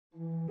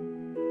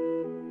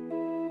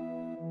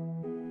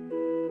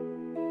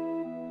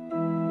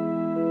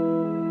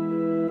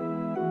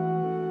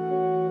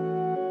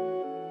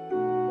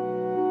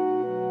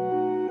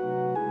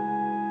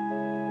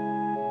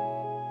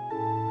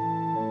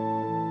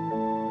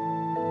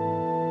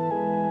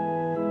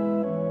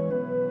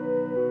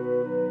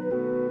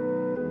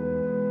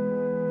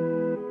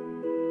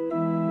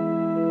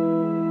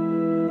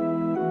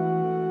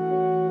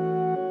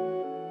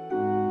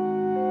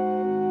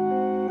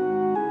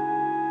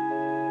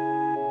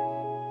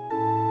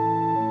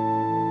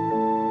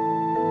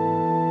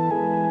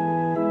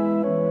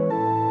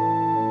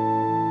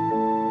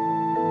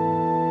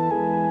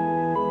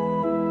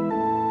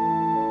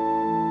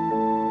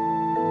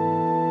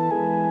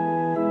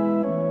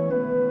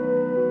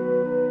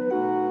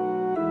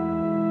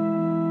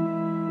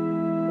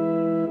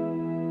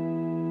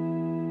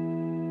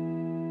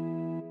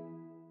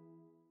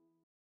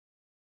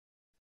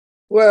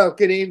Well,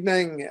 good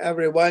evening,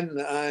 everyone,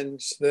 and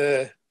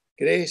the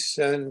grace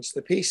and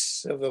the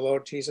peace of the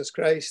Lord Jesus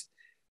Christ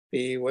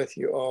be with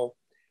you all.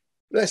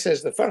 This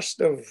is the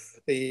first of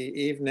the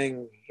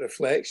evening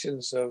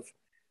reflections of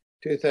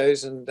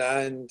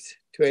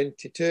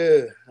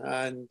 2022,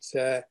 and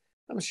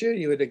I'm sure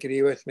you would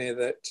agree with me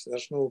that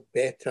there's no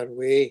better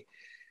way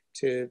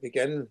to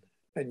begin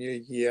a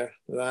new year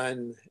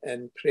than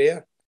in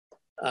prayer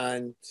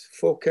and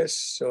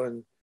focus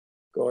on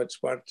God's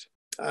word.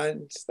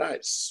 And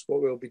that's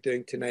what we'll be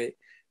doing tonight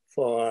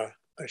for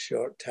a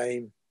short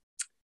time.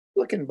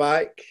 Looking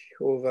back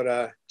over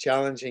a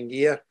challenging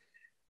year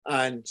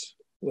and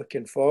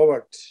looking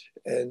forward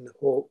in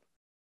hope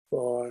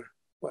for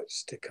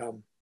what's to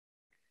come.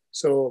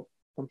 So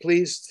I'm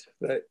pleased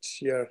that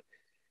you're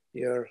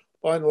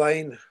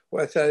online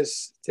with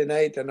us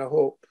tonight, and I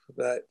hope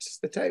that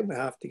the time we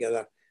have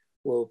together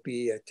will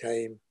be a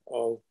time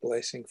of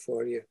blessing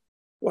for you,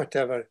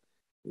 whatever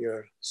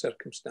your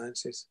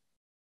circumstances.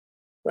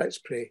 Let's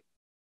pray.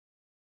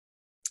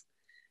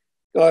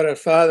 God our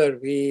Father,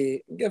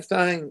 we give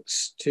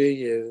thanks to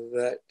you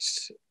that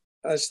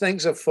as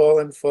things have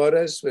fallen for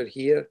us, we're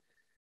here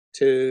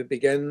to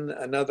begin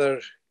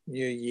another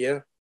new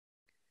year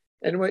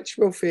in which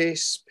we'll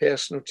face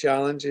personal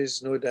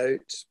challenges, no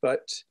doubt,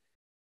 but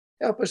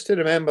help us to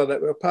remember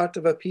that we're part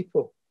of a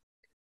people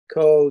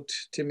called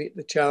to meet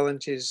the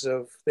challenges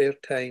of their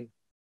time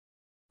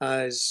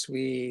as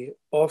we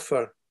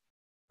offer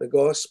the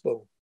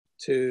gospel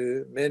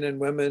to men and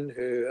women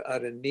who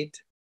are in need.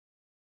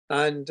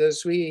 And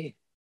as we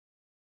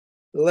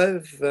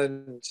live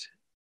and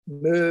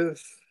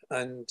move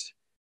and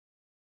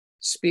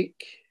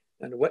speak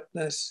and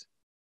witness,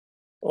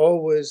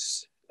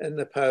 always in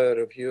the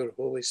power of your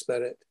Holy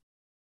Spirit.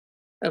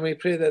 And we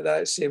pray that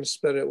that same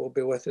Spirit will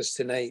be with us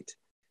tonight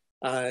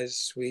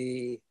as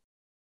we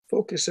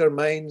focus our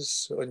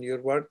minds on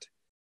your word,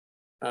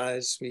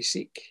 as we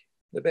seek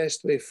the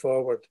best way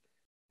forward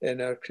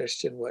in our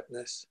Christian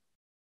witness.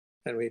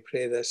 And we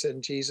pray this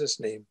in Jesus'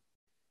 name.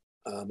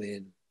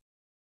 Amen.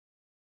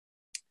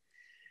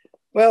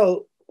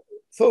 Well,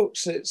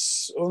 folks,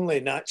 it's only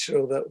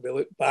natural that we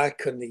look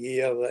back on the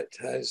year that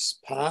has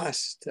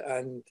passed,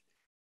 and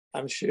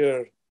I'm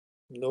sure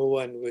no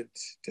one would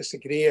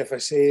disagree if I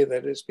say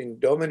that it's been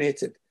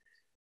dominated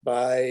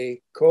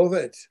by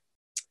COVID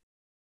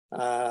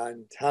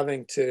and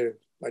having to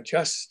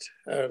adjust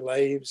our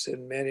lives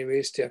in many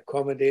ways to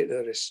accommodate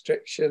the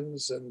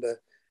restrictions and the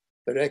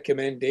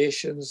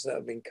recommendations that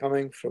have been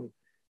coming from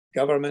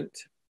government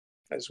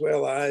as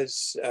well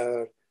as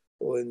our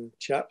own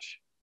church.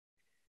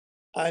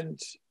 And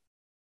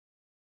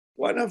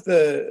one of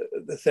the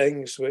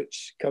things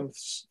which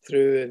comes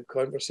through in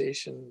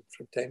conversation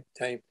from time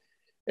to time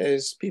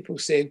is people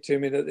saying to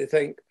me that they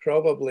think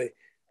probably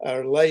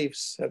our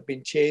lives have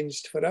been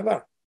changed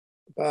forever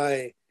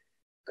by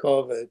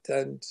COVID.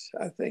 And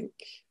I think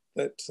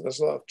that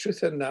there's a lot of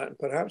truth in that. And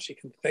perhaps you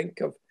can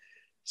think of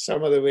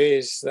some of the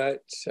ways that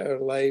our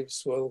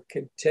lives will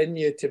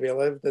continue to be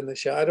lived in the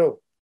shadow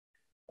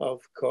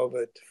of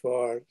COVID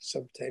for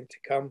some time to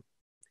come.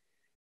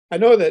 I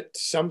know that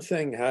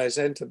something has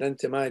entered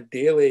into my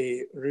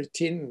daily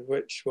routine,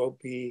 which will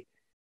be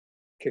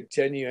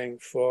continuing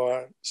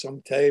for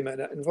some time, and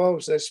it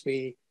involves this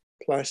wee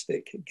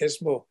plastic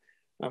gizmo.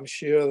 I'm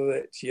sure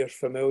that you're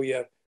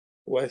familiar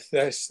with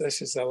this.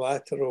 This is a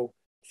lateral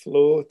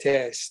flow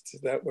test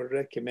that we're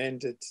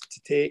recommended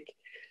to take.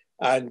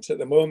 And at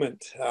the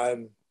moment,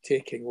 I'm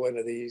taking one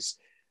of these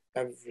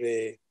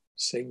every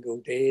single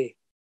day.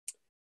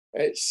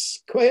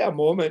 It's quite a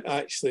moment,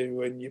 actually,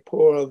 when you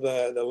pour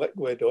the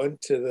liquid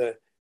onto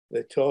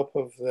the top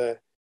of the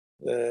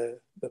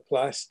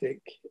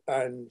plastic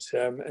and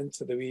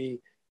into the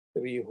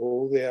wee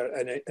hole there,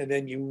 and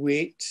then you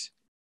wait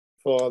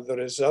for the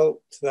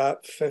result,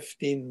 that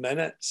 15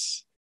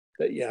 minutes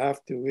that you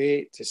have to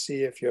wait to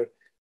see if you're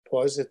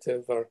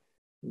positive or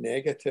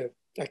negative.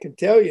 I can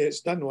tell you it's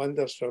done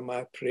wonders for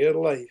my prayer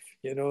life,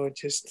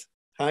 just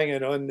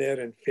hanging on there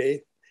in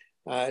faith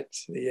at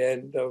the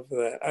end of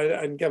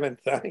and giving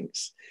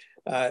thanks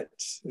at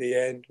the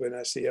end when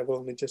I see I've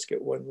only just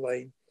got one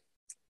line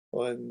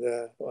on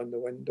the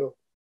window.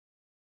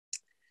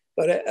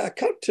 But it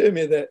occurred to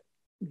me that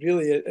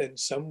really in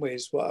some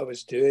ways what I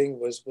was doing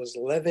was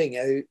living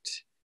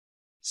out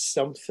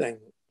something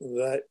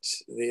that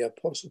the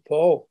Apostle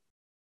Paul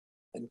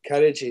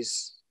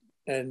encourages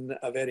in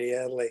a very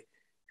early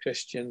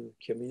Christian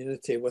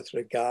community with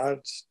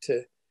regards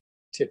to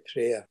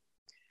prayer.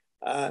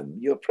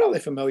 You're probably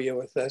familiar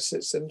with this.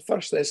 It's in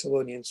 1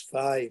 Thessalonians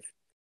 5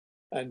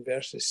 and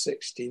verses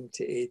 16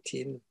 to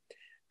 18.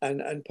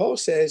 And Paul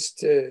says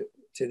to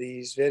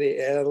these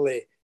very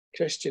early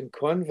Christian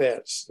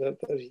converts, that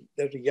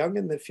they're young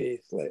in the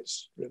faith,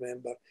 let's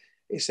remember.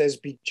 He says,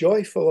 be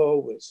joyful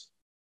always.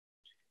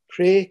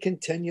 Pray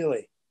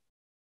continually.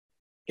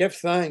 Give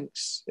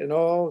thanks in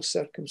all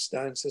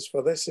circumstances,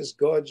 for this is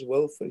God's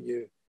will for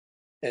you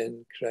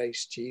in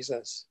Christ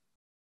Jesus.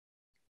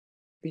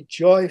 Be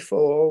joyful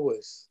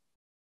always.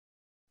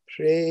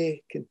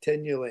 Pray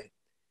continually.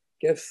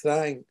 Give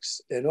thanks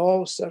in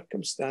all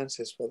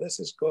circumstances, for this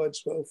is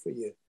God's will for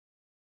you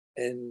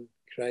in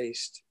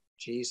Christ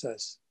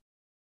Jesus.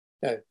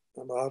 Now,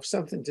 I'll have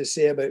something to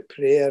say about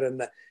prayer in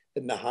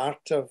the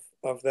heart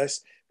of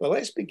this. But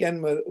let's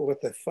begin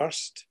with the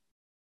first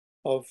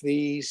of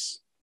these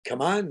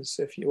commands,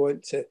 if you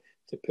want to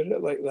put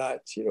it like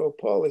that. You know,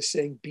 Paul is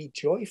saying, be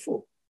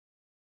joyful.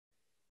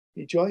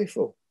 Be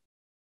joyful.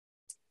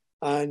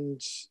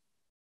 And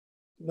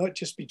not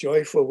just be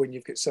joyful when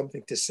you've got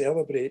something to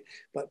celebrate,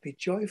 but be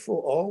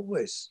joyful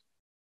always.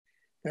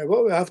 Now,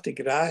 what we have to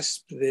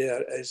grasp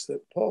there is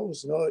that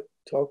Paul's not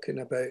talking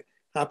about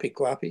happy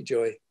clappy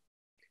joy.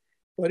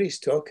 What he's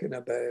talking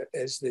about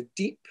is the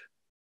deep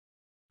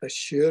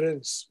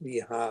assurance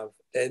we have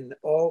in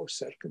all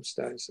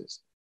circumstances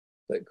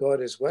that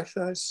God is with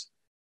us,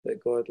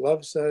 that God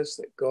loves us,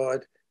 that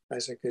God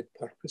has a good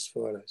purpose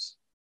for us.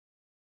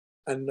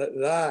 And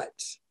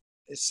that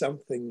is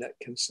something that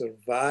can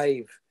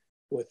survive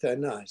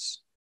within us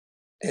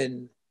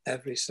in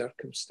every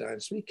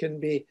circumstance. We can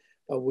be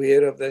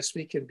aware of this,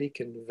 we can be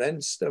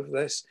convinced of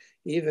this,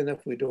 even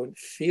if we don't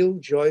feel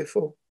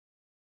joyful.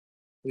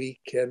 We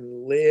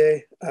can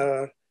lay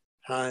our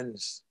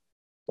hands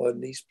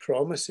on these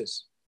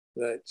promises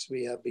that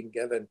we have been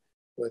given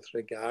with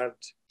regard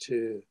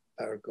to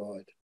our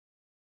God.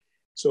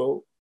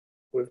 So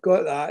we've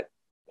got that.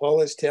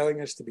 Paul is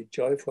telling us to be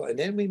joyful. And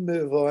then we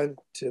move on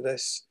to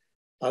this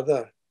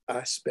other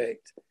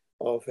aspect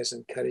of his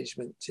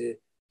encouragement to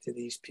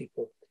these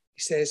people.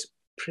 He says,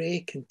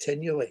 pray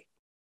continually.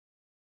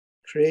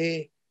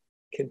 Pray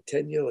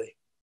continually.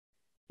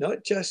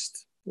 Not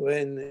just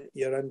when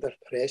you're under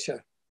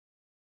pressure,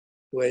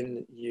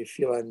 when you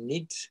feel a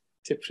need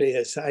to pray,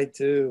 as I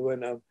do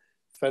when I'm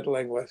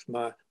fiddling with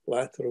my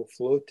lateral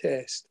flow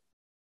test.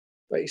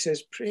 But he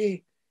says,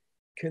 pray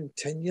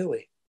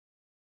continually.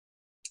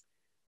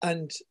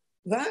 And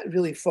that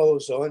really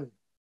follows on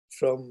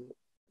from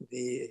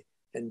the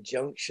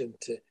injunction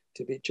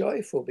to be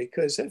joyful,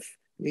 because if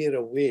we're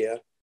aware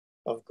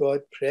of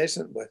God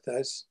present with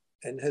us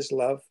in his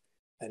love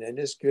and in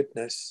his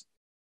goodness,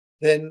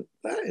 then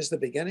that is the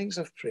beginnings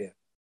of prayer.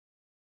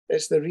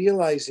 It's the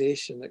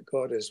realization that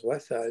God is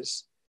with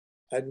us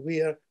and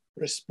we are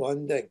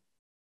responding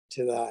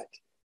to that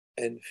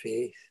in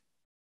faith.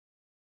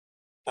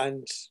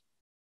 And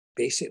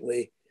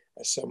basically,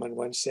 as someone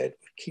once said,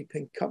 we're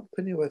keeping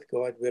company with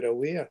God. We're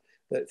aware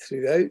that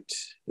throughout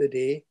the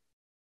day,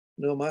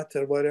 no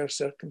matter what our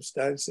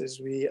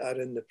circumstances, we are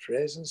in the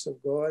presence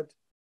of God.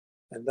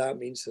 And that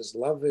means his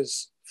love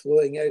is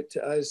flowing out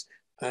to us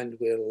and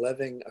we're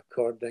living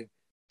according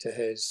to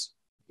his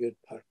good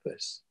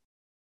purpose.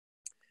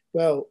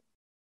 Well,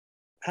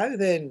 how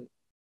then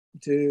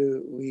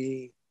do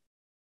we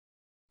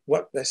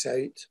work this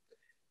out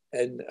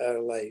in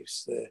our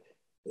lives?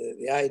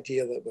 The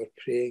idea that we're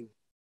praying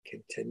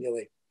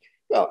continually.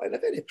 Well, at a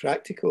very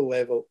practical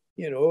level,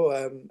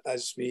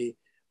 as we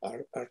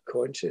are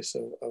conscious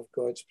of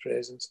God's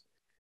presence,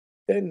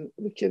 then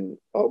we can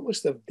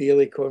almost have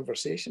daily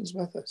conversations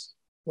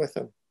with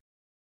him,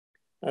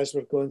 as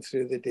we're going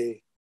through the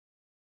day.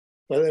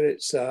 Whether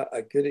it's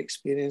a good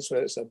experience,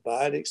 whether it's a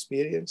bad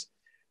experience,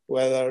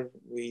 whether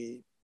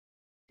we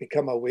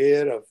become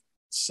aware of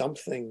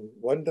something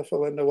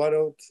wonderful in the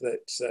world that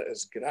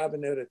is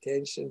grabbing our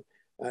attention,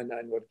 and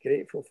we're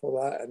grateful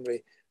for that,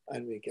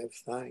 and we give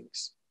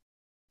thanks.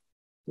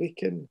 We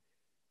can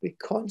be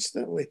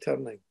constantly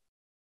turning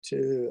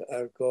to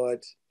our God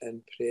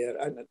in prayer.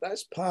 And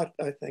that's part,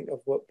 I think, of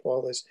what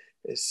Paul is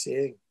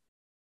saying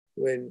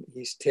when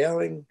he's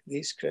telling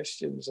these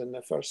Christians in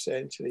the 1st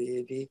century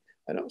AD,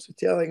 and also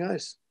telling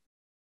us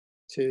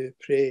to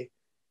pray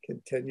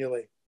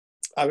continually.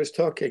 I was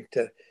talking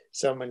to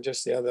someone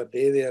just the other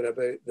day there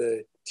about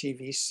the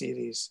TV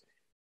series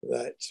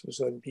that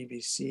was on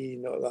BBC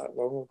not that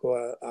long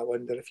ago. I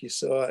wonder if you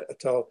saw it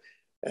at all.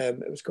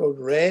 It was called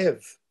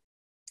Rev.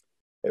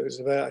 It was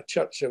about a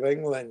Church of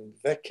England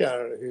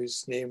vicar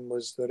whose name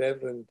was the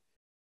Reverend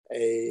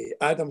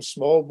Adam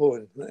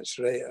Smallbone. That's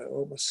right. I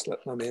almost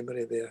slipped my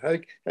memory there.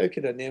 How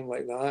could a name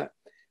like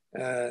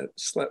that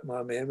slip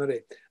my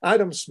memory?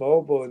 Adam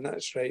Smallbone,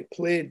 that's right.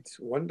 Played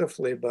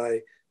wonderfully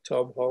by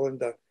Tom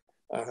Hollander,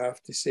 I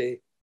have to say.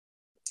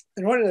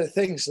 And one of the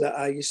things that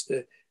I used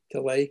to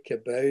like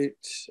about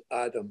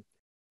Adam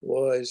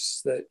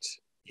was that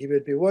he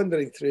would be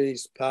wandering through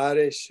his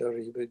parish, or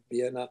he would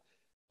be in a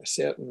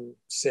certain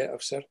set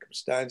of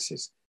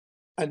circumstances,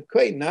 and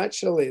quite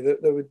naturally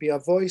that there would be a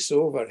voice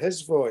over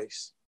his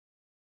voice,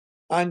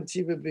 and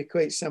he would be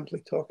quite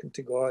simply talking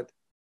to God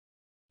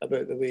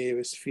about the way he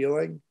was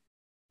feeling,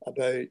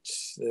 about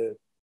the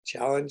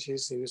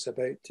challenges he was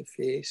about to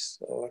face,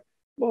 or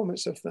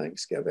moments of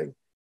thanksgiving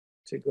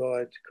to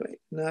God. Quite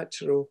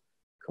natural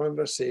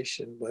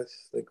conversation with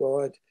the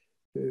God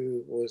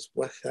who was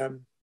with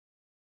him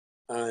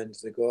and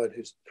the God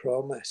who's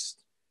promised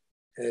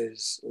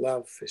his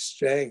love, his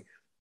strength,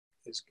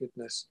 his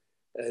goodness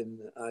in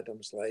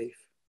Adam's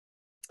life.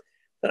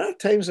 There are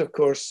times, of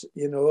course,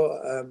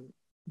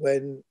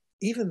 when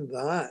even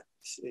that,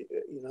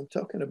 I'm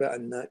talking about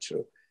a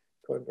natural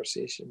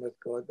conversation with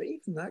God. But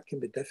even that can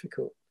be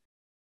difficult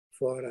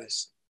for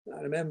us.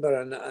 I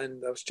remember, and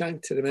I was trying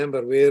to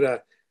remember where I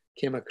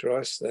came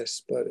across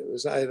this, but it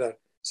was either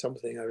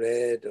something I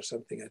read or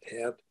something I'd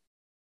heard,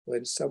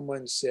 when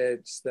someone said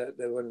that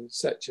they were in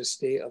such a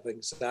state of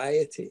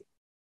anxiety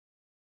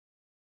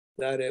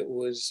that it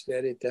was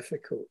very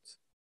difficult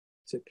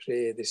to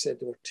pray. They said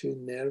they were too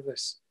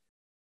nervous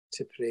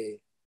to pray.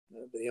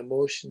 The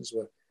emotions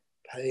were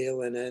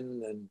piling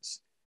in and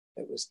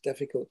it was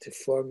difficult to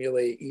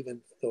formulate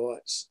even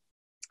thoughts.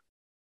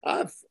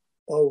 I've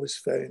always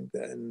found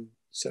that in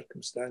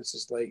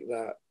circumstances like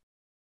that,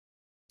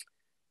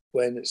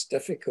 when it's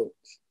difficult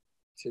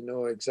to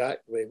know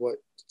exactly what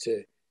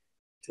to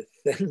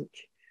think,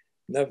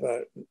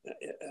 never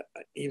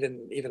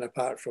even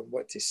apart from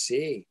what to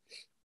say,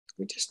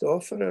 we just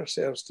offer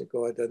ourselves to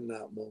God in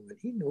that moment.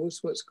 He knows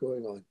what's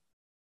going on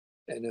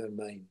in our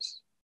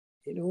minds.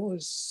 He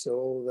knows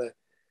all the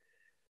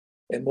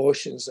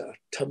emotions that are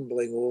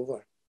tumbling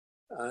over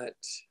at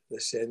the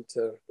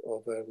centre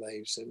of our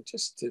lives, and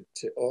just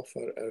to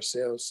offer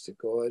ourselves to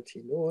God.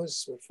 He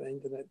knows we're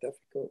finding it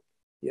difficult.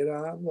 Here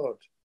I am, Lord,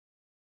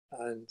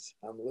 and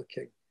I'm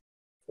looking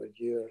for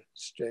your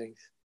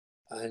strength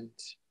and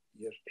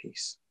your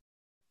peace.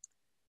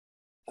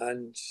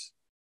 And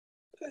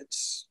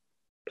that's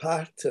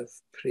part of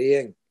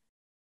praying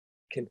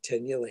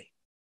continually.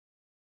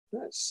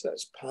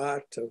 That's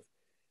part of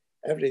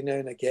every now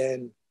and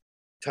again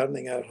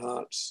turning our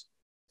hearts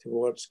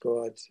towards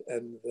God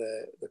in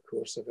the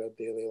course of our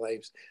daily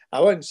lives. I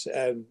once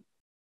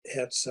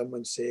heard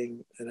someone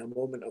saying in a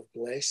moment of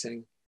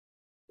blessing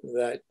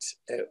that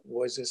it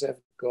was as if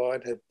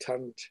God had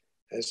turned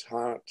his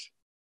heart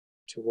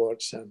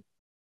towards him.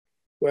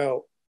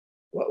 Well,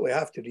 what we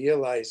have to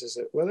realize is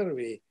that whether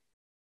we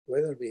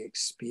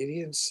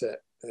experience it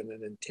in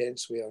an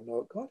intense way or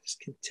not, God is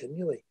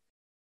continually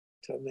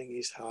turning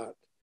his heart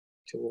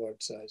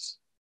towards us.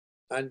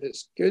 And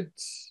it's good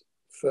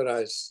for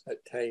us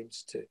at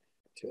times to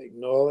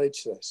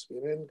acknowledge this.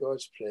 We're in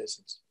God's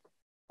presence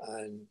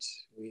and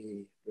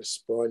we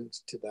respond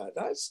to that.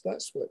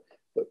 That's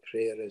what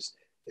prayer is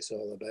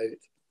all about.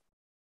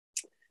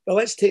 But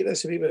let's take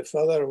this a wee bit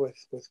further with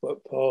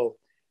what Paul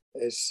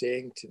is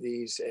saying to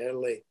these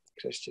early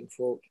Christian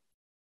folk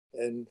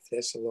in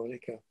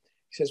Thessalonica.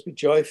 He says, be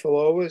joyful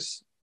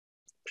always,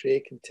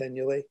 pray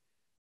continually,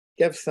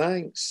 give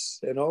thanks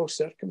in all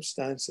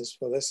circumstances,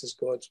 for this is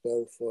God's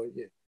will for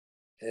you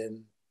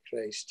in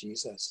Christ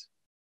Jesus.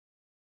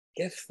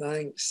 Give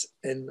thanks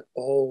in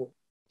all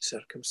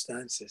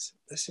circumstances.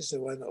 This is the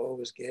one that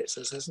always gets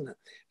us, isn't it?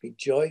 Be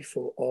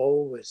joyful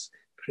always,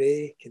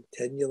 pray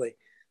continually,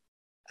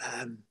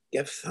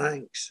 give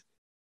thanks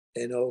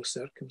in all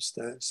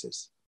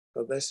circumstances,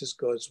 for this is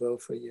God's will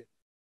for you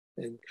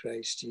in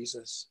Christ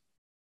Jesus.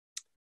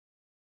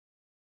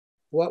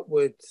 What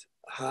would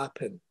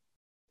happen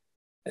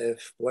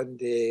if one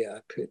day I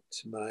put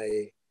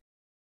my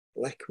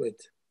liquid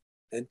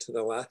into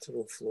the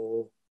lateral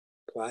flow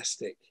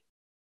plastic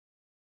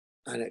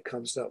and it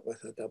comes up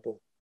with a double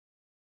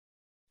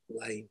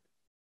line?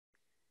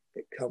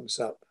 It comes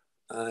up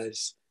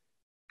as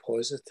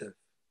positive.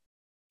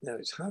 Now,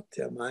 it's hard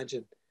to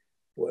imagine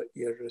what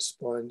your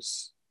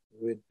response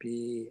would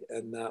be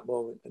in that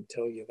moment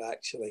until you've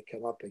actually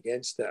come up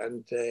against it.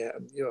 And, I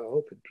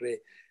hope and pray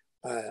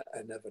I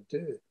never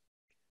do.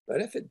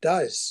 But if it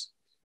does,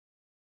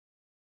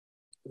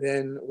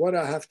 then what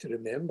I have to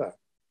remember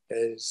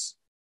is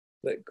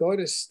that God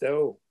is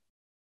still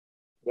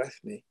with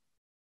me.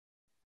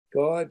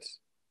 God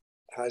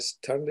has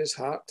turned his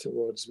heart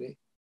towards me.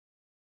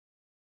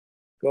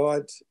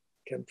 God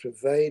can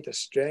provide a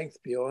strength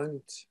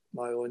beyond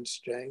my own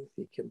strength.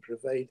 He can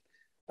provide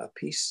a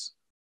peace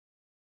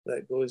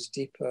that goes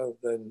deeper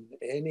than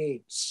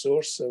any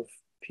source of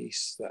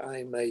peace that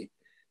I might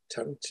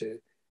turn to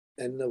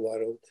in the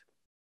world.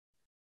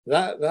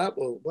 That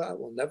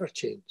will never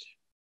change,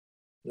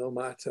 no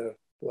matter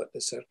what the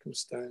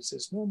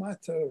circumstances, no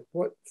matter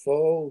what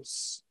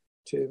falls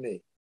to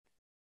me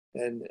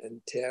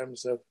in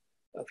terms of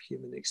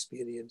human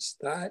experience.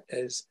 That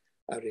is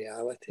a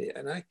reality,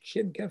 and I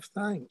can give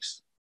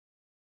thanks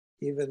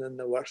even in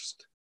the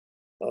worst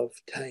of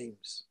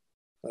times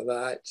for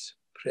that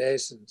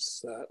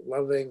presence, that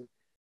loving,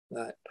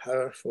 that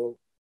powerful,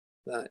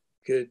 that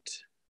good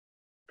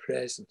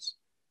presence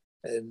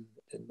in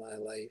my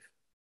life.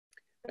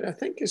 And I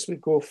think as we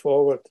go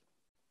forward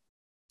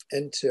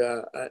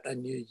into a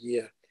new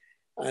year,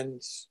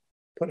 and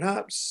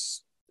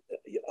perhaps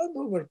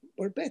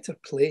we're better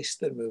placed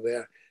than we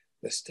were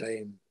this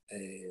time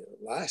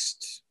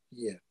last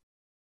year,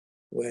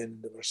 when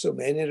there were so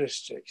many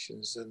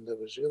restrictions and there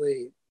was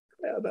really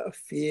quite a bit of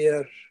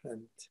fear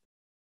and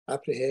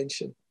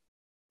apprehension.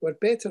 We're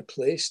better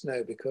placed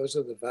now because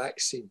of the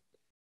vaccine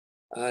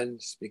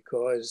and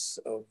because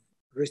of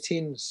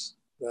routines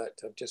that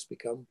have just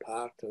become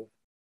part of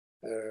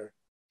our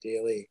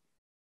daily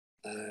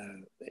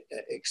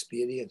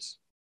experience.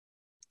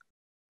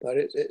 But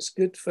it's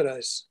good for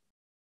us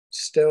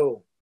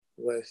still,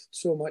 with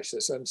so much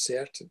that's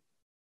uncertain,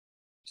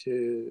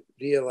 to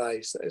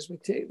realise that as we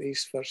take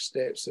these first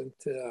steps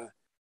into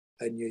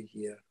a new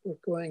year, we're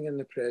going in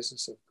the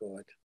presence of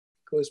God.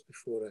 He goes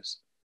before us.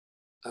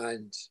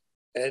 And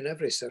in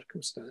every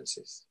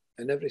circumstance,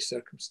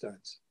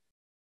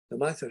 no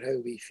matter how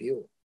we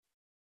feel,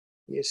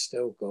 he is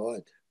still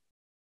God.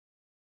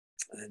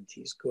 And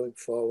he's going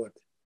forward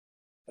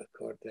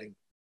according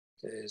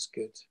to his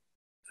good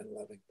and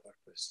loving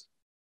purpose.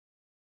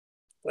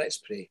 Let's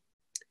pray.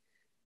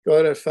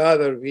 God our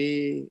Father,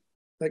 we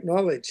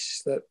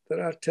acknowledge that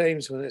there are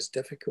times when it's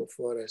difficult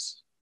for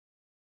us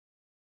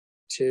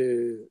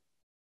to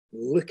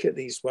look at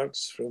these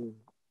words from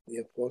the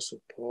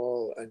Apostle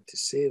Paul and to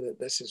say that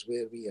this is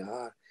where we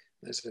are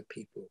as a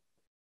people.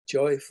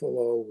 Joyful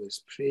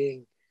always,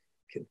 praying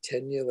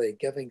continually,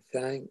 giving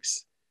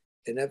thanks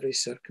in every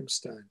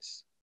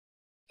circumstance.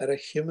 At a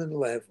human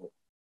level,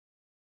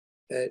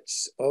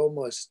 it's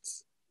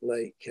almost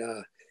like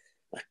a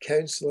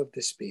counsel of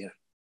despair.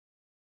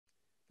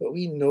 But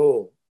we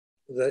know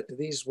that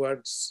these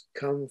words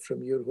come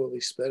from your Holy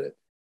Spirit.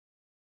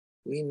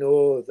 We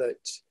know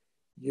that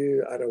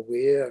you are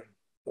aware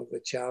of the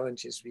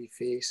challenges we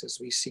face as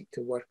we seek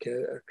to work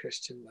out our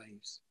Christian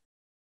lives.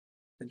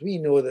 And we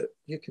know that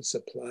you can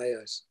supply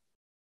us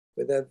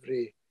with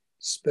every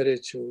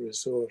spiritual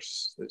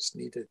resource that's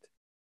needed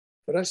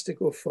for us to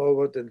go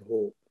forward in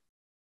hope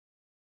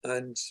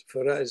and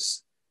for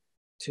us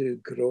to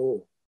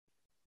grow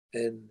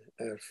in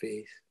our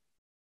faith.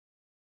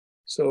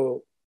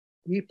 So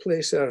we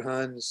place our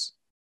hands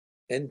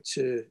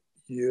into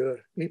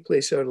we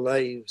place our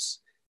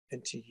lives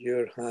into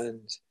your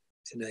hands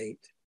tonight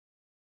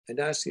and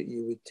ask that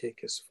you would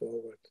take us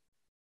forward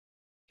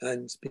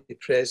and be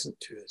present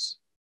to us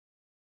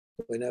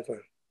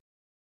whenever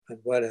and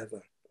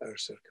whatever our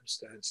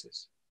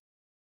circumstances.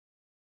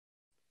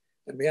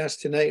 And we ask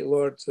tonight,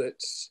 Lord,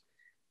 that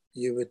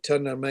you would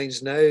turn our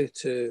minds now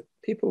to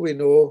people we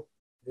know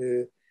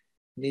who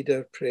need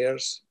our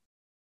prayers,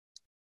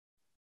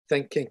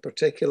 thinking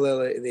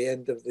particularly at the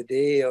end of the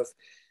day of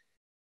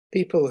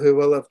people who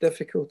will have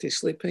difficulty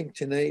sleeping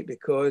tonight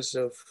because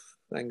of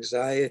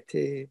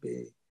anxiety,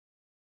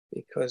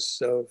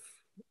 because of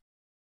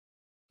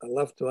a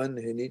loved one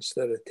who needs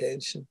their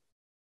attention.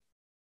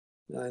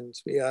 And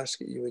we ask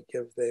that you would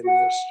give them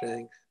your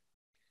strength.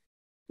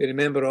 We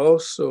remember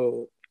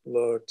also,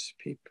 Lord,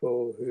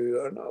 people who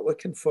are not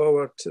looking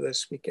forward to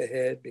this week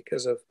ahead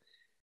because of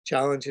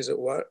challenges at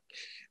work,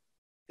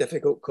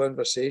 difficult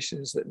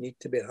conversations that need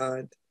to be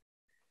had,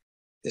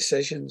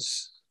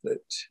 decisions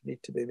that need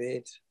to be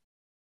made.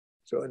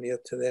 Draw near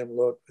to them,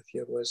 Lord, with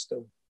your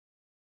wisdom.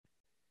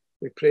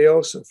 We pray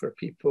also for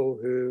people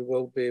who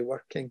will be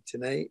working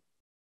tonight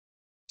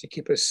to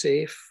keep us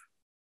safe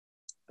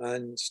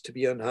and to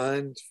be on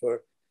hand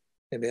for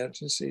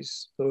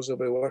emergencies. Those who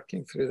will be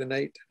working through the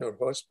night in our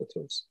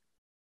hospitals.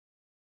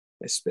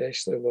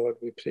 Especially, Lord,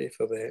 we pray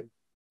for them,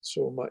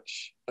 so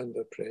much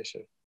under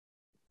pressure.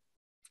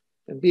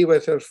 And be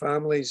with our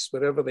families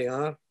wherever they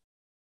are.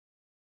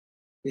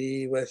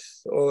 Be with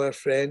all our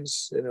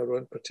friends in our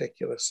own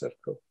particular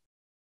circle.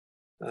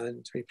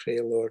 And we pray,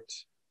 Lord,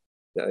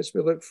 that as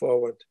we look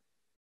forward,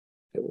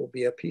 it will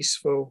be a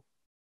peaceful,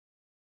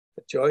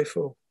 a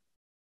joyful,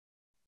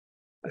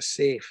 a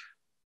safe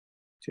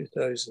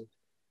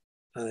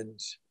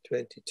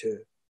 2022.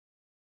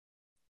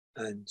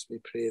 And we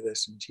pray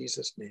this in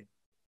Jesus' name.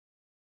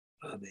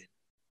 Amen.